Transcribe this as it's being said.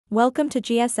Welcome to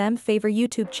GSM Favor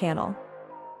YouTube channel.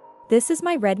 This is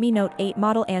my Redmi Note 8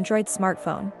 model Android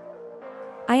smartphone.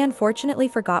 I unfortunately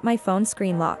forgot my phone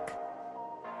screen lock,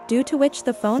 due to which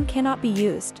the phone cannot be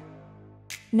used.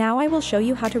 Now I will show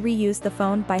you how to reuse the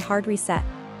phone by hard reset.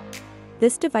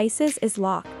 This device is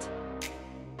locked.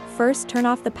 First, turn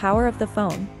off the power of the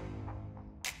phone.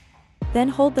 Then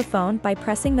hold the phone by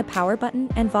pressing the power button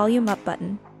and volume up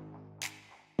button.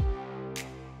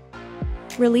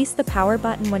 Release the power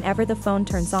button whenever the phone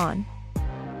turns on.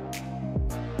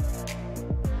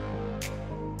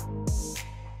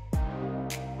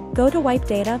 Go to wipe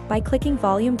data by clicking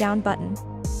volume down button.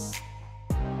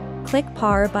 Click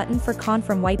power button for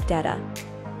confirm wipe data.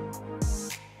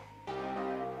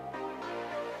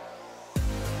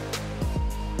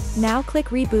 Now click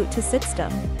reboot to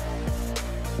system.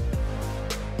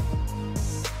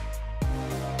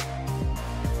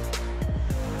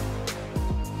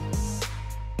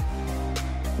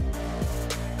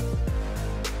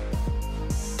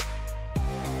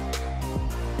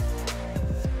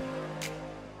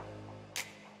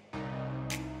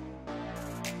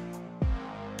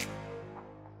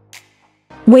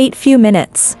 Wait few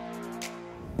minutes.